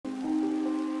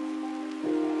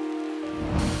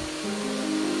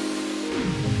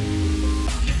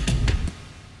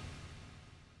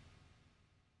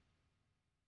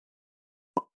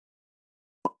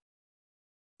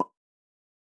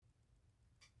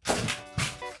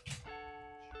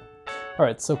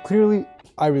Alright, so clearly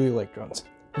I really like drones.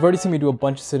 You've already seen me do a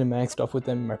bunch of cinematic stuff with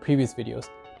them in my previous videos,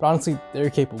 but honestly, they're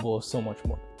capable of so much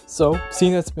more. So,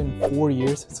 seeing that it's been 4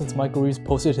 years since Michael Reeves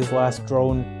posted his last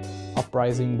drone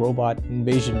uprising robot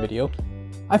invasion video,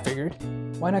 I figured,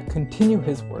 why not continue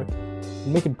his work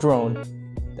and make a drone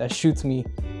that shoots me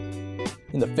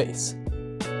in the face.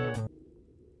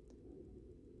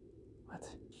 What?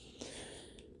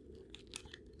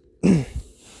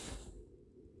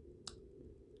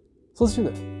 So let's do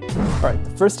that. Alright,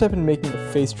 the first step in making the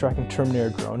face tracking Terminator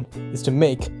drone is to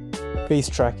make a face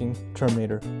tracking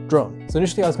Terminator drone. So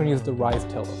initially I was going to use the Rise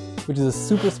Tello, which is a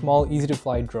super small, easy to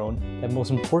fly drone that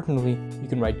most importantly, you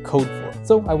can write code for.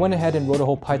 So I went ahead and wrote a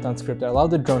whole Python script that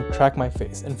allowed the drone to track my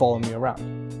face and follow me around.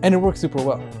 And it worked super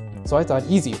well. So I thought,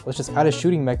 easy, let's just add a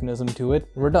shooting mechanism to it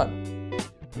and we're done.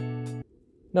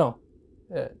 No,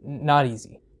 not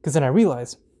easy. Because then I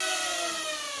realized,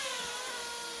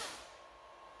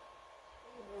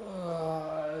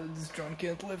 this drone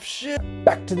can't lift shit.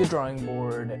 Back to the drawing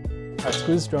board. Alright,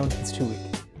 screw this drone, it's too weak.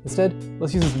 Instead,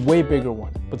 let's use this way bigger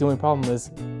one, but the only problem is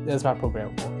that it's not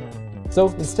programmable. So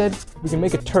instead, we can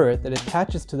make a turret that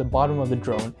attaches to the bottom of the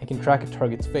drone and can track a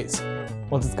target's face.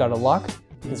 Once it's got a lock,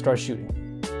 we can start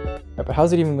shooting. Right, but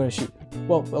how's it even going to shoot?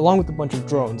 Well, along with a bunch of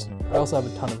drones, I also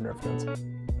have a ton of Nerf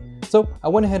guns. So I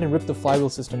went ahead and ripped the flywheel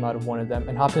system out of one of them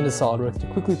and hopped into SolidWorks to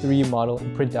quickly 3D model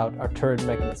and print out our turret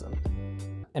mechanism.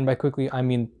 And by quickly, I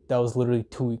mean that was literally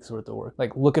 2 weeks worth of work.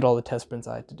 Like, look at all the test prints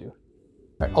I had to do.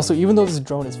 Right, also, even though this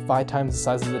drone is 5 times the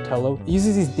size of the Tello, it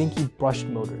uses these dinky brushed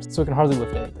motors, so it can hardly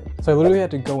lift anything. So I literally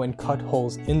had to go and cut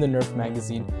holes in the Nerf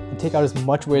magazine and take out as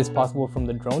much weight as possible from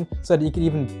the drone so that it could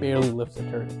even barely lift the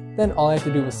turret. Then all I had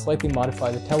to do was slightly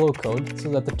modify the Tello code so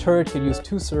that the turret could use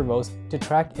 2 servos to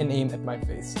track and aim at my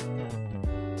face.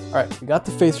 Alright, we got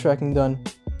the face tracking done,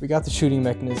 we got the shooting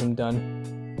mechanism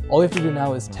done. All we have to do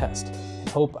now is test and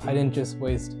hope I didn't just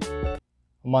waste a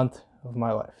month of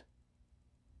my life.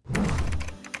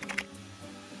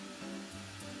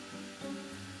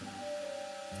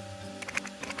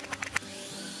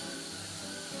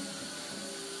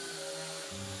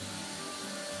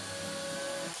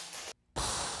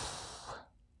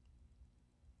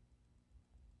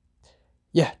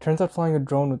 Yeah, turns out flying a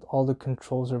drone with all the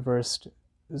controls reversed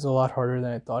is a lot harder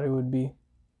than I thought it would be.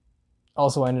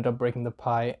 Also, I ended up breaking the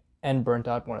Pi and burnt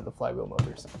out one of the flywheel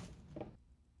motors.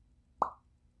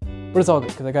 But it's all good,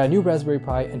 because I got a new Raspberry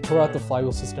Pi and tore out the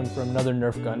flywheel system from another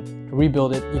Nerf gun to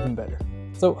rebuild it even better.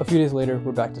 So a few days later,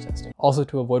 we're back to testing. Also,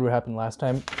 to avoid what happened last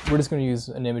time, we're just going to use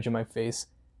an image of my face,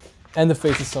 and the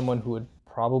face of someone who would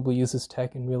probably use this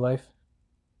tech in real life.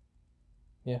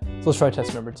 Yeah, so let's try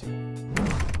test number 2.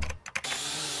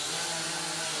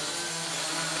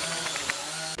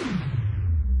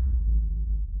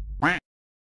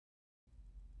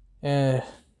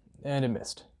 And it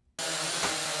missed.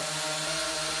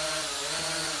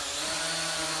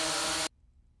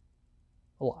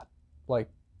 A lot. Like,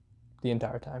 the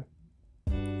entire time.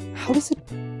 How does it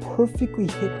perfectly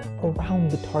hit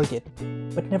around the target,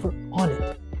 but never on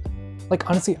it? Like,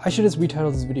 honestly, I should just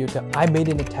retitle this video to I made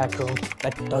an attack drone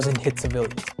that doesn't hit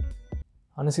civilians.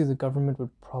 Honestly, the government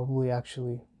would probably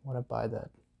actually want to buy that.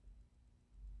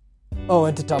 Oh,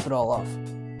 and to top it all off,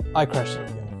 I crashed it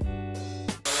again.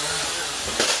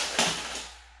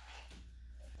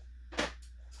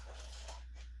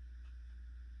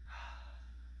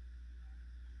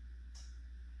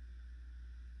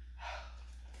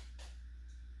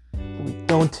 We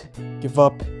don't give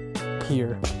up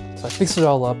here. So I fixed it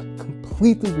all up,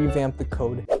 completely revamped the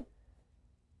code.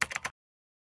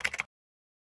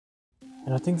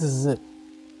 And I think this is it.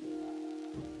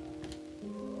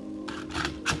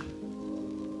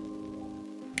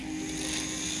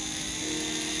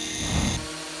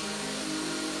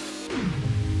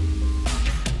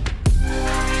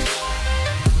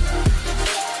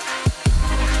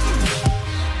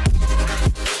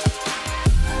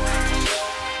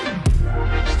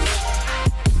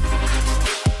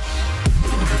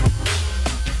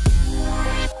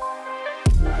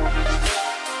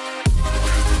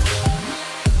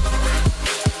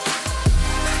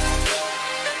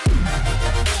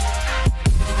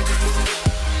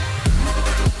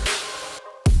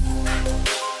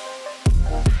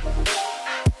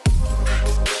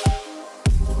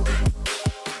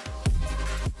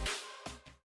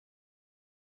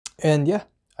 And yeah,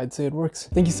 I'd say it works.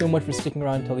 Thank you so much for sticking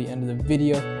around until the end of the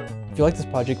video. If you like this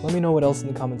project, let me know what else in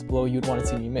the comments below you'd want to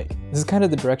see me make. This is kind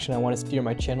of the direction I want to steer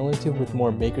my channel into with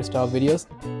more maker style videos,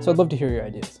 so I'd love to hear your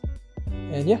ideas.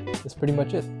 And yeah, that's pretty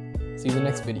much it. See you in the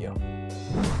next video.